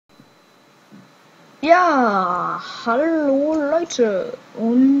Ja, hallo Leute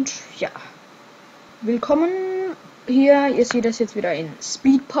und ja, willkommen hier. Ihr seht das jetzt wieder in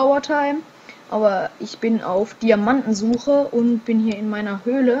Speed Power Time, aber ich bin auf Diamantensuche und bin hier in meiner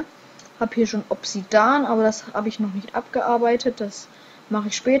Höhle. Hab hier schon Obsidian, aber das habe ich noch nicht abgearbeitet, das mache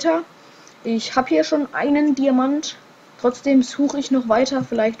ich später. Ich habe hier schon einen Diamant, trotzdem suche ich noch weiter,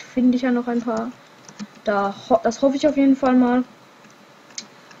 vielleicht finde ich ja noch ein paar. Das hoffe ich auf jeden Fall mal.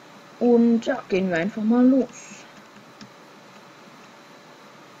 Und ja, gehen wir einfach mal los.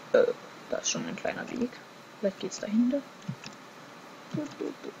 Da ist schon ein kleiner Weg. Vielleicht geht's dahinter.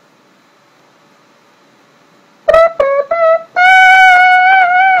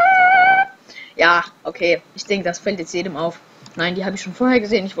 Ja, okay. Ich denke, das fällt jetzt jedem auf. Nein, die habe ich schon vorher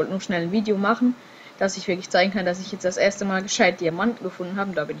gesehen. Ich wollte nur schnell ein Video machen, dass ich wirklich zeigen kann, dass ich jetzt das erste Mal gescheit Diamanten gefunden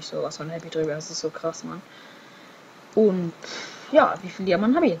habe. Da bin ich sowas von happy drüber. Das ist so krass, Mann. Und ja, wie viele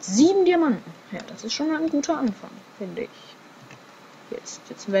Diamanten habe ich jetzt? 7 Diamanten. Ja, das ist schon ein guter Anfang, finde ich.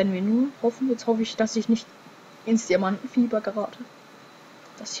 Jetzt werden wir nur hoffen. Jetzt hoffe ich, dass ich nicht ins Diamantenfieber gerate.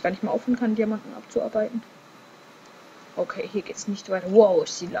 Dass ich gar nicht mehr aufhören kann, Diamanten abzuarbeiten. Okay, hier geht's nicht weiter. Wow,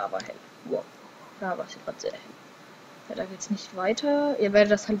 ist die Lava hell. Wow, Lava ist gerade sehr hell. Ja, da geht's nicht weiter. Ihr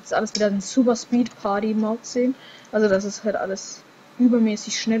werdet das halt jetzt alles wieder in Super Speed Party Mode sehen. Also, dass es halt alles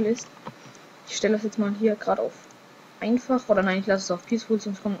übermäßig schnell ist. Ich stelle das jetzt mal hier gerade auf einfach. Oder nein, ich lasse es auf Peaceful,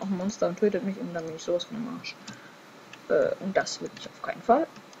 sonst kommt noch ein Monster und tötet mich und dann bin ich sowas von am Arsch. Und das will ich auf keinen Fall.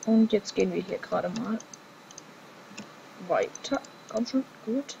 Und jetzt gehen wir hier gerade mal weiter. Komm schon,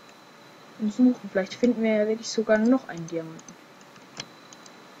 gut. Und suchen. Vielleicht finden wir ja wirklich sogar noch einen Diamanten.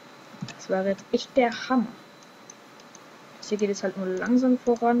 Das wäre jetzt echt der Hammer. Das hier geht es halt nur langsam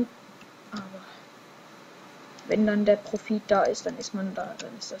voran. Aber wenn dann der Profit da ist, dann ist man da.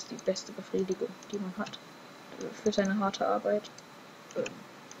 Dann ist das die beste Befriedigung, die man hat. Für seine harte Arbeit.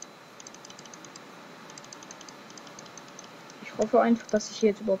 Ich hoffe einfach, dass ich hier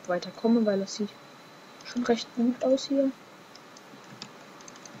jetzt überhaupt weiterkomme, weil das sieht schon recht gut aus hier.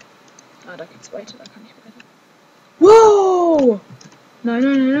 Ah, da geht's weiter, da kann ich weiter. Wow! Nein,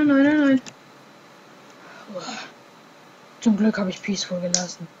 nein, nein, nein, nein, nein. Oh. Zum Glück habe ich Peaceful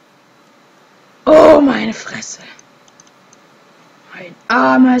gelassen. Oh, meine Fresse. Mein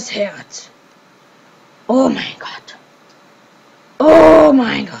armes Herz. Oh mein Gott. Oh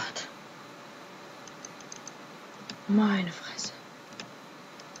mein Gott. Meine Fresse.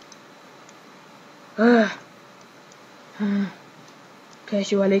 Okay,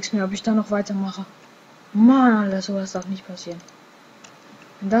 ich überleg's mir, ob ich da noch weitermache. Mann, Alter, sowas darf nicht passieren.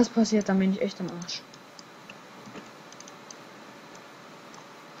 Wenn das passiert, dann bin ich echt am Arsch.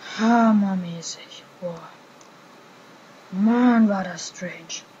 Hammermäßig. Boah. Mann, war das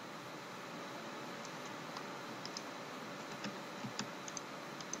strange.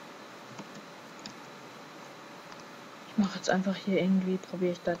 Ich mache jetzt einfach hier irgendwie,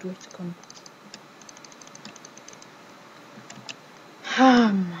 probiere ich da durchzukommen.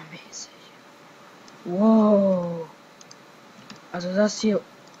 Hammermäßig. Wow. Also das hier.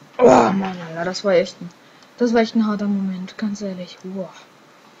 Oh Mann, Alter, das war echt ein harter Moment, ganz ehrlich. Wow.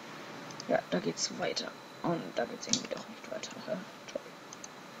 Ja, da geht's weiter. Und da geht's irgendwie doch nicht weiter. Ja, toll.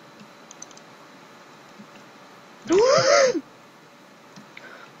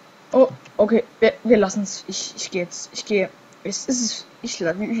 Oh, okay, wir lassen es. Ich gehe jetzt. Wir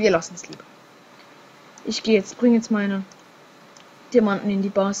lassen es lieber. Ich gehe jetzt, bringe jetzt meine Diamanten in die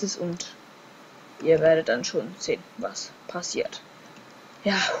Basis und ihr werdet dann schon sehen, was passiert.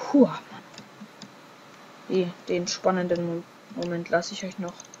 Ja, Mann. Den spannenden Moment lasse ich euch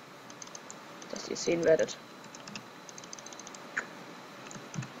noch, dass ihr sehen werdet.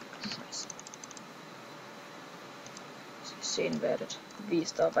 Scheiße. Dass ihr sehen werdet, wie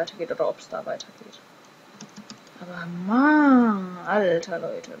es da weitergeht oder ob es da weitergeht. Aber Mann, Alter,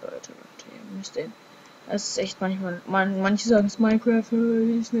 Leute, ihr müsst den. Es ist echt manchmal, manche sagen es Minecraft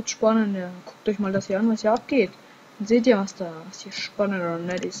ist nicht spannend. Ja, guckt euch mal das hier an, was hier abgeht. Dann seht ihr, was hier spannend oder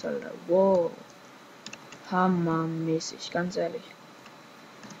nett ist, Alter. Wow. Hammermäßig, ganz ehrlich.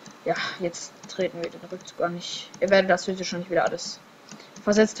 Ja, jetzt treten wir den Rückzug an. Ihr werdet das heute schon nicht wieder alles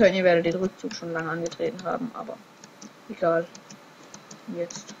versetzt hören. Ihr werdet den Rückzug schon lange angetreten haben, aber egal.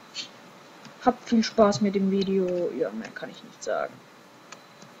 Jetzt habt viel Spaß mit dem Video. Ja, mehr kann ich nicht sagen.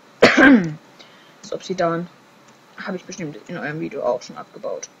 Das Obsidian habe ich bestimmt in eurem Video auch schon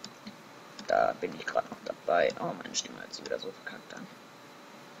abgebaut. Da bin ich gerade noch dabei. Oh, meine Stimme hat sich wieder so verkackt an.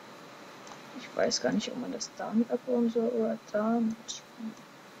 Ich weiß gar nicht, ob man das damit abbauen soll oder damit.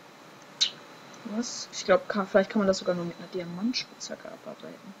 Was? Ich glaube, vielleicht kann man das sogar nur mit einer Diamantspitzhacke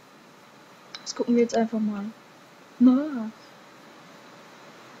abarbeiten. Das gucken wir jetzt einfach mal nach.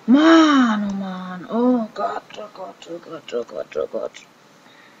 Mann, oh Mann. oh Gott, oh Gott, oh Gott, oh Gott.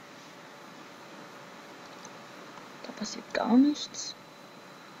 Da passiert gar nichts.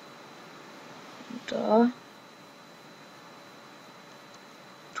 Und da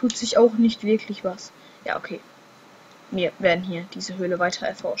tut sich auch nicht wirklich was. Ja, okay. Wir werden hier diese Höhle weiter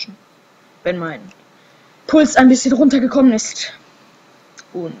erforschen. Wenn mein Puls ein bisschen runtergekommen ist.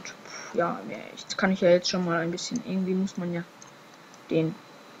 Und ja, ich kann ja jetzt schon mal ein bisschen, irgendwie muss man ja den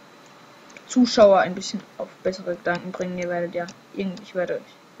Zuschauer ein bisschen auf bessere Gedanken bringen. Ihr werdet ja ich werde euch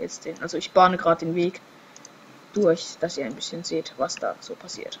jetzt also ich bahne gerade den Weg durch, dass ihr ein bisschen seht, was da so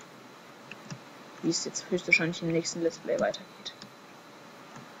passiert. Wie es jetzt höchstwahrscheinlich im nächsten Let's Play weitergeht.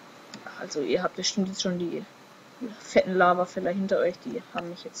 Also ihr habt bestimmt jetzt schon die fetten Lavafälle hinter euch, die haben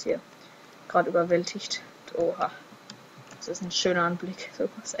mich jetzt hier gerade überwältigt. Oha. Das ist ein schöner Anblick,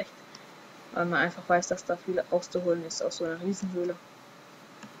 sowas echt. Weil man einfach weiß, dass da viel rauszuholen ist aus so einer Riesenhöhle.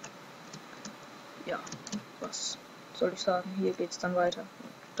 Ja, was soll ich sagen? Hier geht's dann weiter.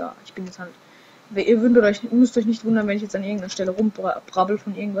 Da, ich bin jetzt halt. Ihr müsst euch nicht wundern, wenn ich jetzt an irgendeiner Stelle rumbrabbel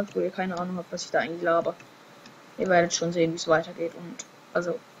von irgendwas, wo ihr keine Ahnung habt, was ich da eigentlich laber. Ihr werdet schon sehen, wie es weitergeht. Und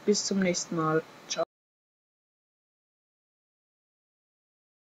also bis zum nächsten Mal. Ciao.